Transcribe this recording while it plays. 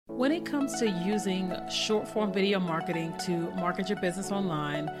When it comes to using short form video marketing to market your business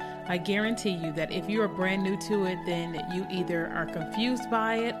online, I guarantee you that if you are brand new to it, then you either are confused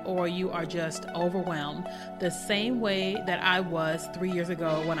by it or you are just overwhelmed. The same way that I was 3 years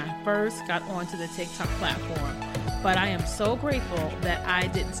ago when I first got onto the TikTok platform. But I am so grateful that I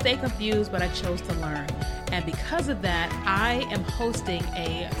didn't stay confused, but I chose to learn. And because of that, I am hosting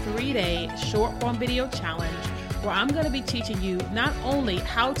a 3-day short form video challenge where I'm going to be teaching you not only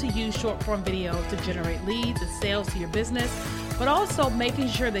how to use short form video to generate leads and sales to your business, but also making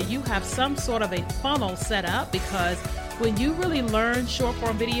sure that you have some sort of a funnel set up, because when you really learn short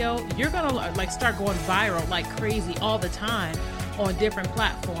form video, you're going to start going viral like crazy all the time on different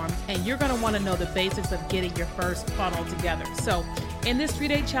platforms, and you're going to want to know the basics of getting your first funnel together. So in this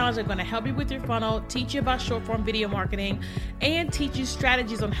 3-day challenge, I'm going to help you with your funnel, teach you about short form video marketing, and teach you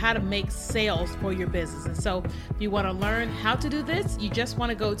strategies on how to make sales for your business. And so if you want to learn how to do this, you just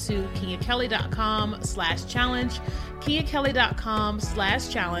want to go to KiaKelly.com/challenge,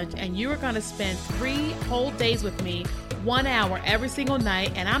 KiaKelly.com/challenge, and you are going to spend 3 whole days with me, 1 hour every single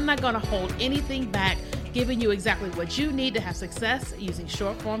night, and I'm not going to hold anything back, giving you exactly what you need to have success using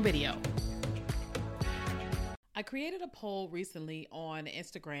short form video. I created a poll recently on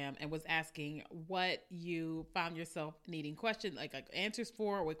Instagram and was asking what you found yourself needing questions, like answers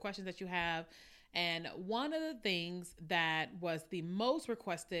for, or questions that you have. And one of the things that was the most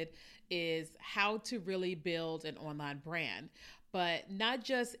requested is how to really build an online brand. But not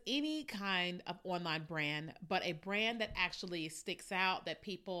just any kind of online brand, but a brand that actually sticks out, that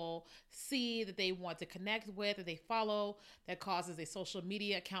people see, that they want to connect with, that they follow, that causes a social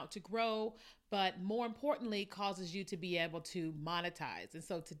media account to grow, but more importantly, causes you to be able to monetize. And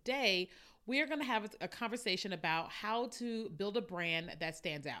so today, we are going to have a conversation about how to build a brand that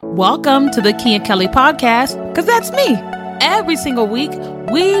stands out. Welcome to the Kia Kelly podcast, because that's me. Every single week,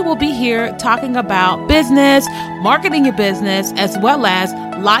 we will be here talking about business, marketing your business, as well as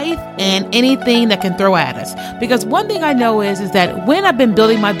life and anything that can throw at us. Because one thing I know is that when I've been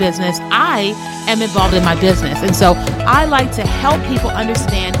building my business, I am involved in my business. And so I like to help people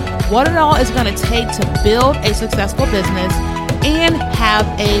understand what it all is going to take to build a successful business and have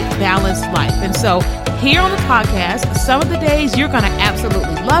a balanced life. And so here on the podcast, some of the days you're going to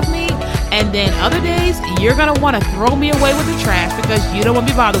absolutely love me, and then other days you're going to want to throw me away with the trash because you don't want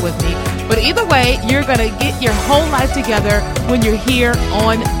to be bothered with me. But either way, you're going to get your whole life together when you're here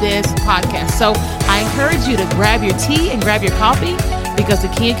on this podcast. So I encourage you to grab your tea and grab your coffee, because the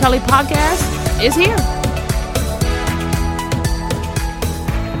Kia Kelly podcast is here.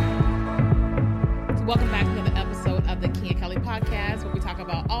 Welcome back to another episode of the Kia Kelly podcast, where we talk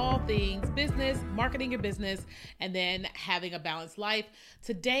about all things business, marketing your business, and then having a balanced life.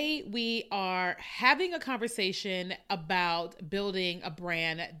 Today, we are having a conversation about building a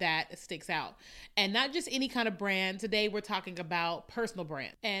brand that sticks out. And not just any kind of brand. Today, we're talking about personal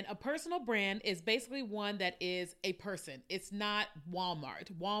brand. And a personal brand is basically one that is a person. It's not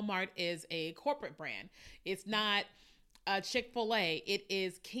Walmart. Walmart is a corporate brand. It's not Chick-fil-A. It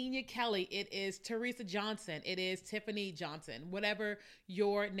is Kia Kelly. It is Teresa Johnson. It is Tiffany Johnson, whatever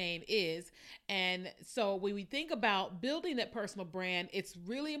your name is. And so when we think about building that personal brand, it's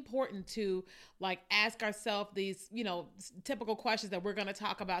really important to ask ourselves these, typical questions that we're going to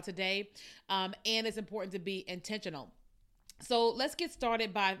talk about today. And it's important to be intentional. So let's get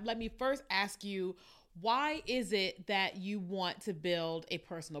started let me first ask you, why is it that you want to build a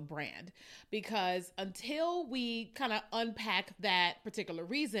personal brand? Because until we kind of unpack that particular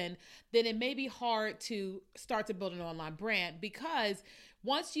reason, then it may be hard to start to build an online brand, because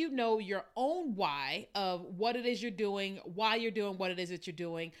once you know your own why of what it is you're doing, why you're doing what it is that you're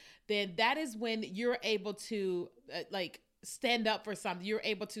doing, then that is when you're able to stand up for something. You're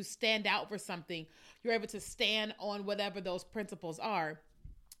able to stand out for something. You're able to stand on whatever those principles are.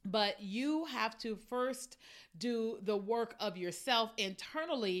 But you have to first do the work of yourself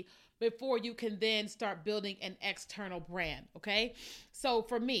internally before you can then start building an external brand, okay? So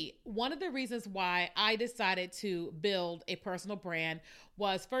for me, one of the reasons why I decided to build a personal brand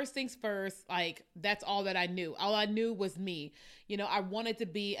was, first things first, that's all that I knew. All I knew was me. I wanted to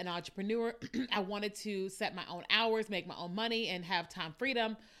be an entrepreneur. I wanted to set my own hours, make my own money, and have time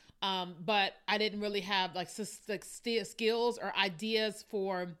freedom. But I didn't really have skills or ideas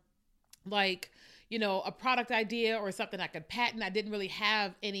for a product idea or something I could patent. I didn't really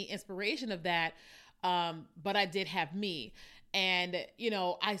have any inspiration of that. But I did have me. And,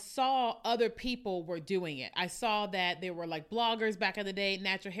 I saw other people were doing it. I saw that there were bloggers back in the day,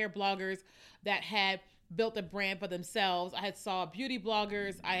 natural hair bloggers that had built a brand for themselves. I had saw beauty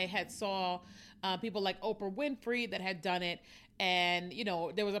bloggers. I had saw people like Oprah Winfrey that had done it. And,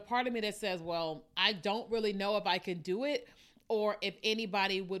 there was a part of me that says, well, I don't really know if I can do it or if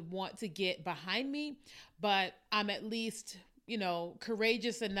anybody would want to get behind me, but I'm at least,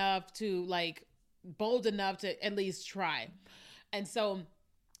 courageous enough to bold enough to at least try. And so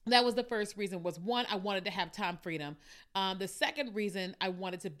that was the first reason. Was one, I wanted to have time freedom. The second reason I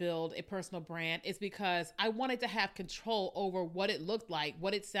wanted to build a personal brand is because I wanted to have control over what it looked like,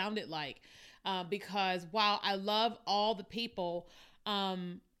 what it sounded like. Because while I love all the people,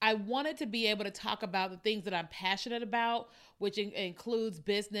 I wanted to be able to talk about the things that I'm passionate about, which includes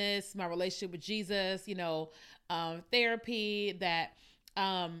business, my relationship with Jesus, therapy, that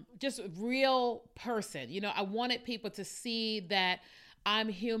just real person. I wanted people to see that I'm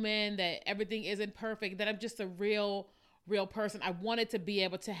human, that everything isn't perfect, that I'm just a real person. I wanted to be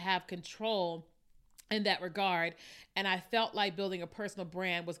able to have control in that regard. And I felt like building a personal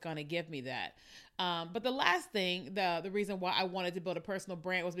brand was going to give me that. But the last thing, the reason why I wanted to build a personal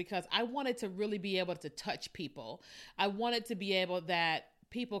brand was because I wanted to really be able to touch people. I wanted to be able that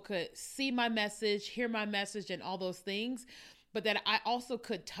people could see my message, hear my message, and all those things, but that I also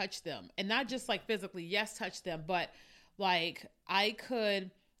could touch them. And not just physically, yes, touch them, but I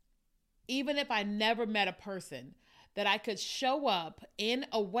could, even if I never met a person, that I could show up in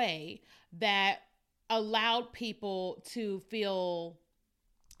a way that allowed people to feel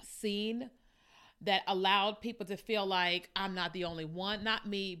seen, that allowed people to feel like I'm not the only one, not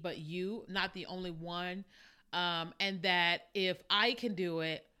me, but you, not the only one. And that if I can do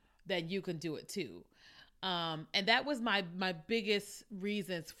it, then you can do it too. And that was my biggest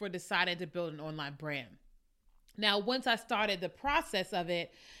reasons for deciding to build an online brand. Now, once I started the process of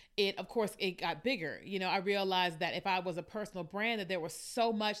it, of course, it got bigger. I realized that if I was a personal brand, that there was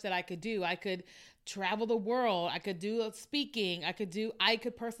so much that I could do. I could travel the world. I could do speaking. I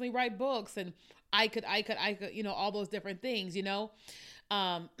could personally write books, and I could, all those different things,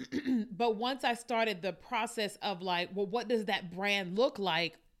 But once I started the process of what does that brand look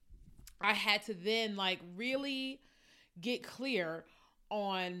like? I had to then really get clear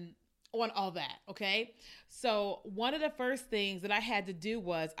on all that. Okay. So one of the first things that I had to do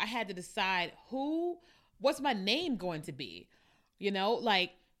was I had to decide what's my name going to be? You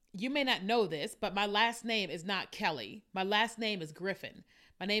may not know this, but my last name is not Kelly. My last name is Griffin.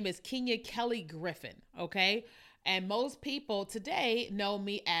 My name is Kenya Kelly Griffin. Okay. And most people today know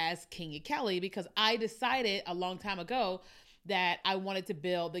me as Kenya Kelly because I decided a long time ago that I wanted to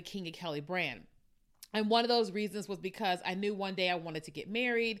build the Kenya Kelly brand. And one of those reasons was because I knew one day I wanted to get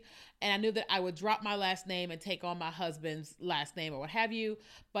married, and I knew that I would drop my last name and take on my husband's last name or what have you.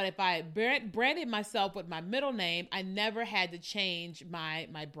 But if I branded myself with my middle name, I never had to change my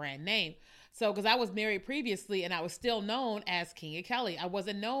brand name. So, because I was married previously and I was still known as Kenya Kelly. I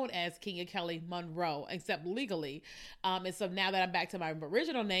wasn't known as Kenya Kelly Monroe, except legally. And so now that I'm back to my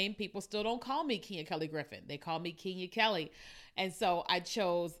original name, people still don't call me Kenya Kelly Griffin. They call me Kenya Kelly. And so I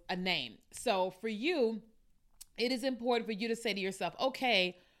chose a name. So for you, it is important for you to say to yourself,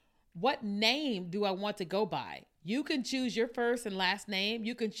 okay, what name do I want to go by? You can choose your first and last name.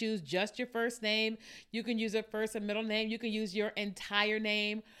 You can choose just your first name. You can use your first and middle name. You can use your entire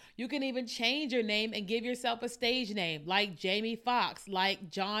name. You can even change your name and give yourself a stage name like Jamie Foxx, like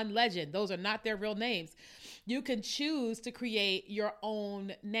John Legend. Those are not their real names. You can choose to create your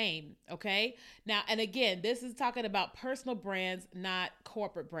own name, okay? Now, and again, this is talking about personal brands, not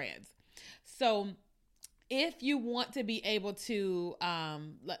corporate brands. So if you want to be able to,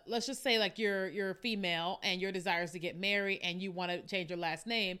 let's just say you're female and your desire is to get married and you want to change your last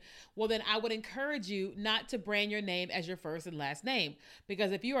name, well, then I would encourage you not to brand your name as your first and last name.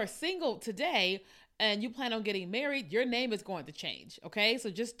 Because if you are single today and you plan on getting married, your name is going to change. Okay. So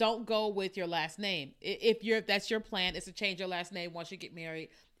just don't go with your last name. If that's your plan, is to change your last name once you get married,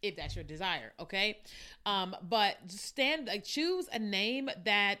 if that's your desire. Okay. But choose a name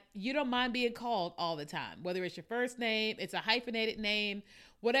that you don't mind being called all the time, whether it's your first name, it's a hyphenated name,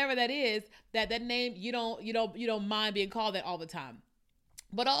 whatever that is, that name, you don't mind being called that all the time.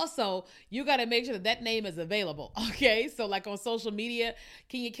 But also, you got to make sure that name is available, okay? So like on social media,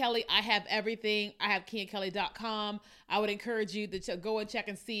 Kenya Kelly, I have everything. I have KenyaKelly.com. I would encourage you to go and check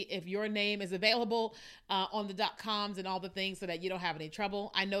and see if your name is available on the .coms and all the things so that you don't have any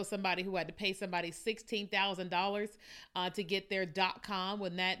trouble. I know somebody who had to pay somebody $16,000 to get their .com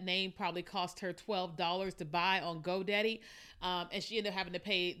when that name probably cost her $12 to buy on GoDaddy. And she ended up having to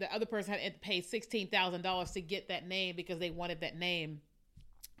pay, the other person had to pay $16,000 to get that name because they wanted that name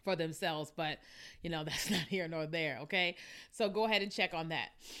for themselves, but that's not here nor there. Okay. So go ahead and check on that.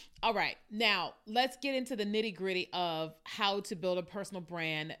 All right. Now let's get into the nitty gritty of how to build a personal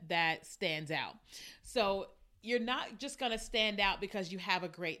brand that stands out. So you're not just going to stand out because you have a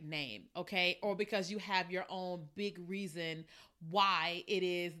great name, okay? Or because you have your own big reason why it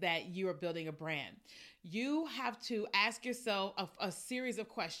is that you are building a brand. You have to ask yourself a series of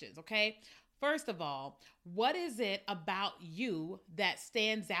questions, okay? First of all, what is it about you that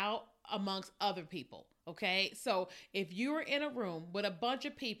stands out amongst other people, okay? So if you're in a room with a bunch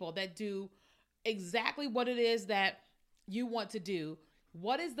of people that do exactly what it is that you want to do,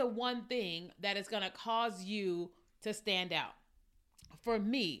 what is the one thing that is going to cause you to stand out? For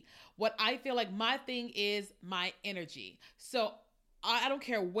me, what I feel like my thing is my energy. So I don't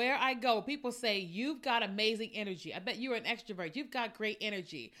care where I go. People say, you've got amazing energy. I bet you're an extrovert. You've got great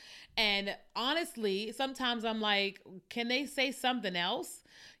energy. And honestly, sometimes I'm like, can they say something else?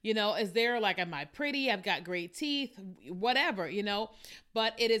 You know, is there like, am I pretty? I've got great teeth, whatever, you know,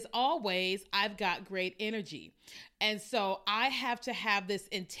 but it is always, I've got great energy. And so I have to have this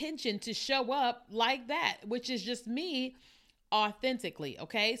intention to show up like that, which is just me authentically.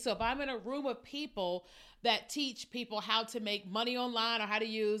 Okay. So if I'm in a room of people that teach people how to make money online or how to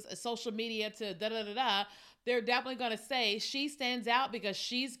use social media to they're definitely going to say she stands out because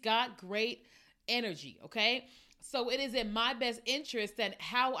she's got great energy. Okay. So it is in my best interest that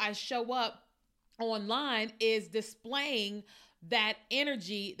how I show up online is displaying that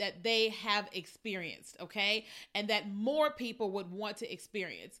energy that they have experienced, okay? And that more people would want to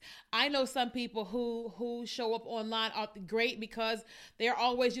experience. I know some people who show up online are great because they're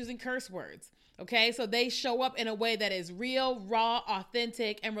always using curse words. Okay, so they show up in a way that is real, raw,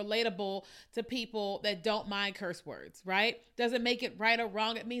 authentic, and relatable to people that don't mind curse words, right? Doesn't make it right or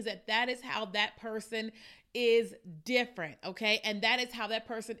wrong. It means that that is how that person is different, okay? And that is how that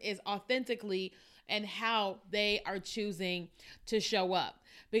person is authentically and how they are choosing to show up.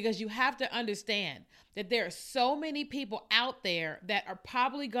 Because you have to understand that there are so many people out there that are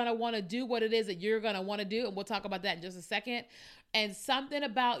probably going to want to do what it is that you're going to want to do. And we'll talk about that in just a second. And something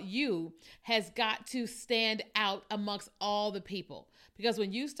about you has got to stand out amongst all the people. Because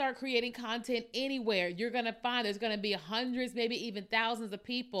when you start creating content anywhere, you're going to find there's going to be hundreds, maybe even thousands of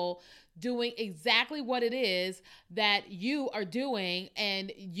people doing exactly what it is that you are doing.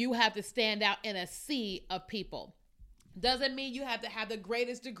 And you have to stand out in a sea of people. Doesn't mean you have to have the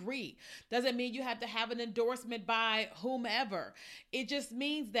greatest degree. Doesn't mean you have to have an endorsement by whomever. It just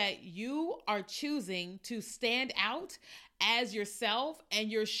means that you are choosing to stand out as yourself and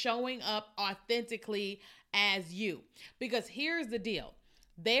you're showing up authentically as you. Because here's the deal.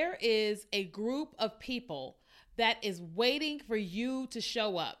 There is a group of people that is waiting for you to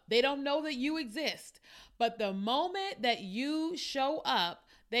show up. They don't know that you exist, but the moment that you show up,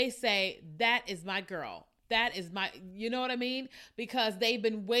 they say, that is my girl. That is my, you know what I mean? Because they've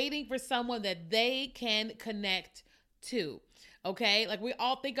been waiting for someone that they can connect to. Okay. Like we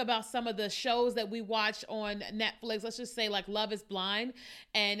all think about some of the shows that we watch on Netflix. Let's just say like Love is Blind,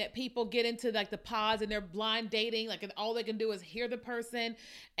 and people get into like the pods and they're blind dating. Like, and all they can do is hear the person.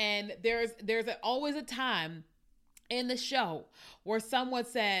 And there's always a time in the show where someone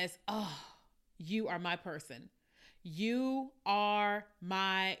says, oh, you are my person. You are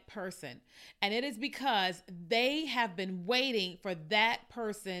my person. And it is because they have been waiting for that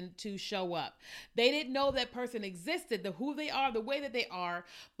person to show up. They didn't know that person existed, who they are, the way that they are.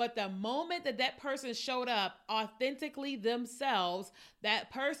 But the moment that that person showed up authentically themselves, that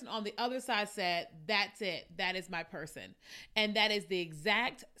person on the other side said, that's it. That is my person. And that is the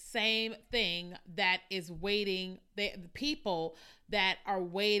exact same thing that is waiting, the people that are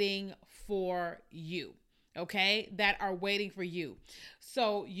waiting for you. Okay, that are waiting for you.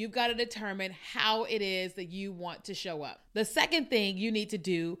 So you've got to determine how it is that you want to show up. The second thing you need to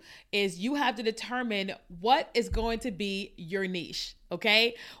do is you have to determine what is going to be your niche.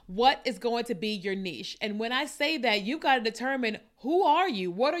 Okay, what is going to be your niche? And when I say that, you've got to determine who are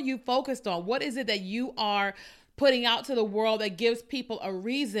you? What are you focused on? What is it that you are putting out to the world that gives people a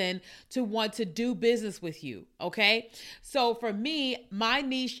reason to want to do business with you, okay? So for me, my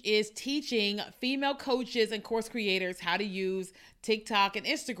niche is teaching female coaches and course creators how to use TikTok and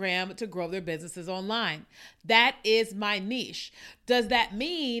Instagram to grow their businesses online. That is my niche. Does that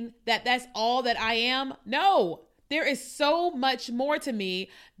mean that that's all that I am? No. There is so much more to me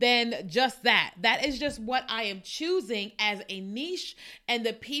than just that. That is just what I am choosing as a niche and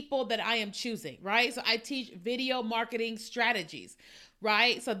the people that I am choosing, right? So I teach video marketing strategies,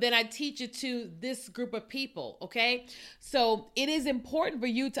 right? So then I teach it to this group of people, okay? So it is important for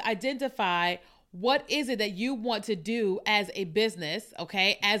you to identify what is it that you want to do as a business,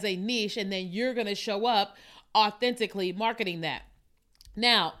 okay, as a niche, and then you're going to show up authentically marketing that.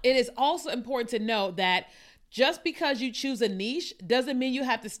 Now, it is also important to know that just because you choose a niche doesn't mean you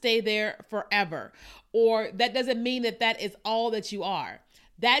have to stay there forever, or that doesn't mean that that is all that you are.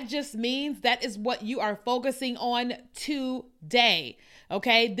 That just means that is what you are focusing on today.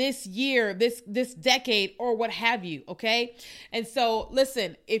 Okay, this year, this decade, or what have you. Okay, and so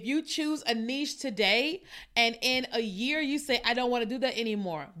listen, if you choose a niche today and in a year you say, I don't want to do that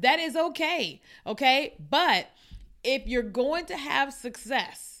anymore, that is okay. Okay, but if you're going to have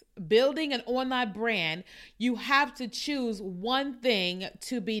success building an online brand, you have to choose one thing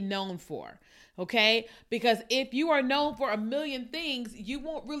to be known for. Okay, because if you are known for a million things, you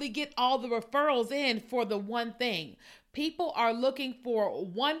won't really get all the referrals in for the one thing. People are looking for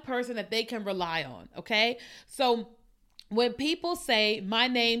one person that they can rely on. Okay, so when people say my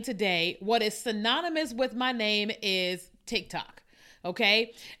name today, what is synonymous with my name is TikTok.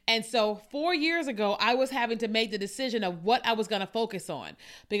 Okay. And so 4 years ago, I was having to make the decision of what I was going to focus on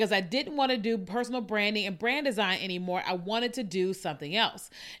because I didn't want to do personal branding and brand design anymore. I wanted to do something else.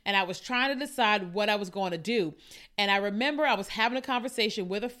 And I was trying to decide what I was going to do. And I remember I was having a conversation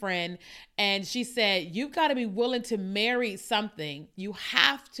with a friend and she said, you've got to be willing to marry something. You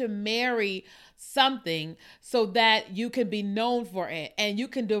have to marry something so that you can be known for it, and you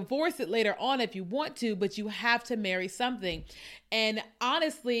can divorce it later on if you want to, but you have to marry something. And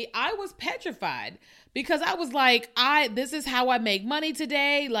honestly, I was petrified because I was like, this is how I make money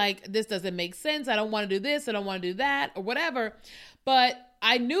today. Like, this doesn't make sense. I don't want to do this. I don't want to do that or whatever. But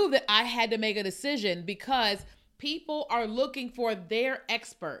I knew that I had to make a decision because people are looking for their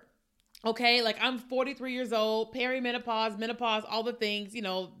expert. Okay, like I'm 43 years old, perimenopause, menopause, all the things,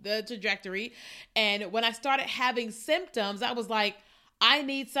 the trajectory. And when I started having symptoms, I was like, I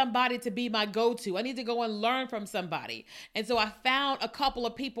need somebody to be my go-to. I need to go and learn from somebody. And so I found a couple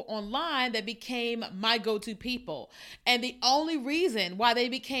of people online that became my go-to people. And the only reason why they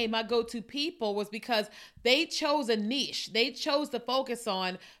became my go-to people was because they chose a niche. They chose to focus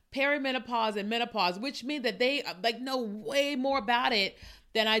on perimenopause and menopause, which means that they know way more about it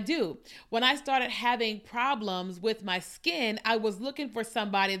than I do. When I started having problems with my skin, I was looking for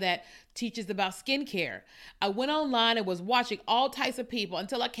somebody that teaches about skincare. I went online and was watching all types of people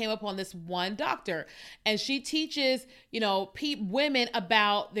until I came upon this one doctor, and she teaches, women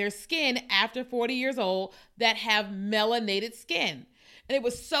about their skin after 40 years old that have melanated skin. And it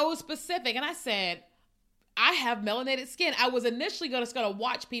was so specific. And I said, I have melanated skin. I was initially just going to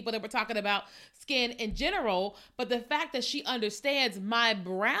watch people that were talking about skin in general, but the fact that she understands my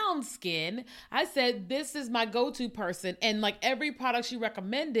brown skin, I said, this is my go-to person. And like every product she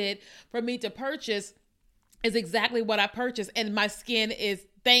recommended for me to purchase is exactly what I purchased. And my skin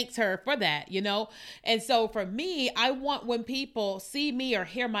thanks her for that, And so for me, I want when people see me or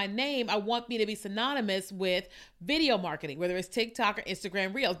hear my name, I want me to be synonymous with video marketing, whether it's TikTok or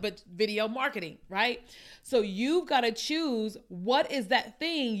Instagram Reels, but video marketing, right? So you've got to choose what is that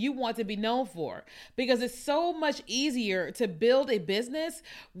thing you want to be known for, because it's so much easier to build a business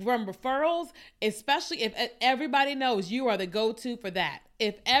from referrals, especially if everybody knows you are the go-to for that.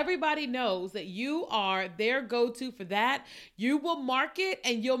 If everybody knows that you are their go-to for that, you will market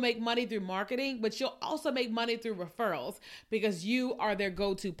and you'll make money through marketing, but you'll also make money through referrals because you are their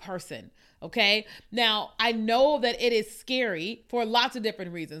go-to person. Okay. Now, I know that it is scary for lots of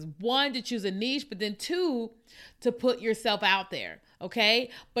different reasons. One, to choose a niche, but then two, to put yourself out there. Okay.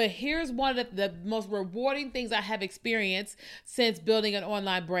 But here's one of the most rewarding things I have experienced since building an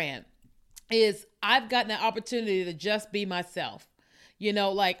online brand is I've gotten an opportunity to just be myself.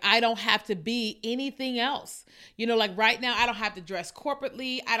 I don't have to be anything else. Right now, I don't have to dress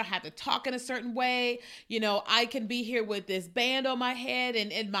corporately. I don't have to talk in a certain way. I can be here with this band on my head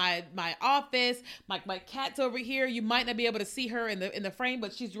and in my office. My cat's over here. You might not be able to see her in the frame,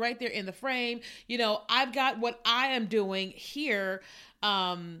 but she's right there in the frame. I've got what I am doing here.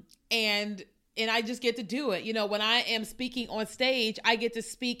 And I just get to do it. When I am speaking on stage, I get to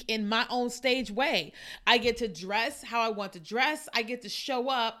speak in my own stage way. I get to dress how I want to dress. I get to show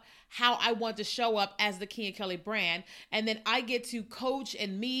up how I want to show up as the Kia Kelly brand. And then I get to coach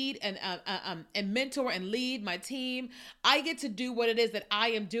and lead and mentor and lead my team. I get to do what it is that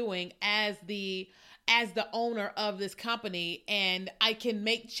I am doing as the owner of this company, and I can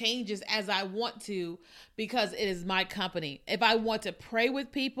make changes as I want to because it is my company. If I want to pray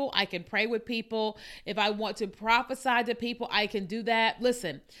with people, I can pray with people. If I want to prophesy to people, I can do that.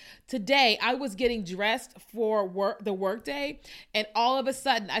 Listen, today I was getting dressed for the workday, and all of a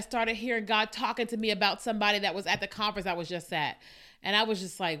sudden I started hearing God talking to me about somebody that was at the conference I was just at. And I was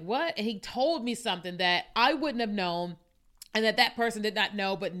just like, what? And he told me something that I wouldn't have known and that person did not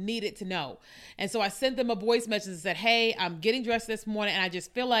know but needed to know. And so I sent them a voice message and said, hey, I'm getting dressed this morning and I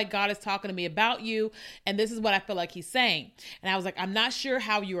just feel like God is talking to me about you. And this is what I feel like he's saying. And I was like, I'm not sure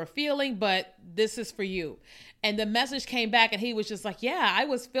how you are feeling, but this is for you. And the message came back and he was just like, yeah, I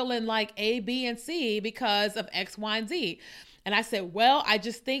was feeling like A, B, and C because of X, Y, and Z. And I said, well, I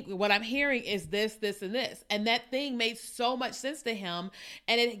just think what I'm hearing is this, this, and this. And that thing made so much sense to him.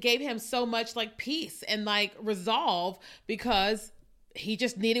 And it gave him so much like peace and like resolve because he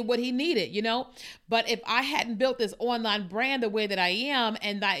just needed what he needed, you know? But if I hadn't built this online brand the way that I am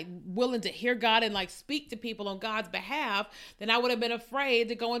and like willing to hear God and like speak to people on God's behalf, then I would have been afraid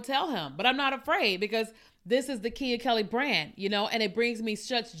to go and tell him. But I'm not afraid because this is the Kia Kelly brand, you know, and it brings me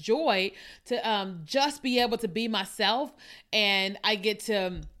such joy to just be able to be myself, and I get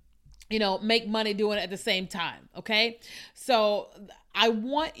to, you know, make money doing it at the same time. Okay. So I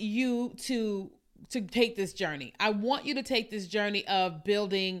want you to take this journey. I want you to take this journey of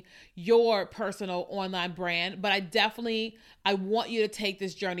building your personal online brand, but I want you to take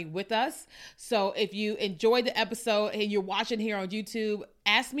this journey with us. So if you enjoyed the episode and you're watching here on YouTube,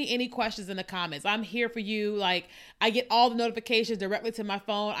 ask me any questions in the comments. I'm here for you. Like, I get all the notifications directly to my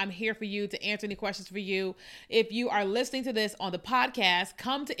phone. I'm here for you to answer any questions for you. If you are listening to this on the podcast,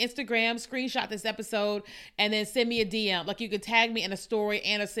 come to Instagram, screenshot this episode, and then send me a DM. Like, you can tag me in a story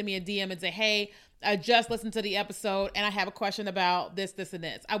and send me a DM and say, hey, I just listened to the episode and I have a question about this, this, and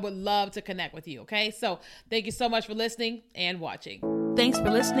this. I would love to connect with you. Okay. So thank you so much for listening and watching. Thanks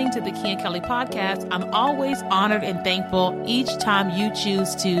for listening to the Kia Kelly podcast. I'm always honored and thankful each time you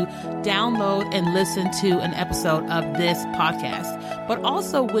choose to download and listen to an episode of this podcast, but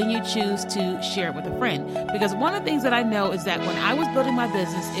also when you choose to share it with a friend. Because one of the things that I know is that when I was building my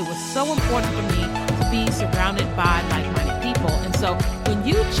business, it was so important for me to be surrounded by like-minded people. And so when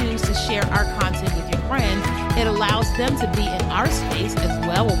you choose to share our content with your friends, it allows them to be in our space as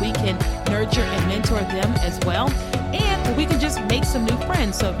well, where we can nurture and mentor them as well. And we can just make some new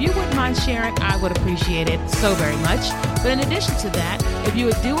friends. So if you wouldn't mind sharing, I would appreciate it so very much. But in addition to that, if you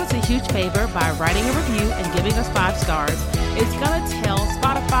would do us a huge favor by writing a review and giving us 5 stars, it's going to tell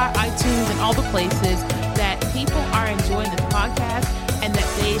Spotify, iTunes, and all the places that people are enjoying this podcast and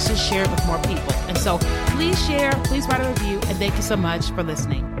that they should share it with more people. And so please share, please write a review, and thank you so much for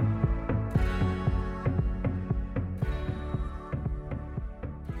listening.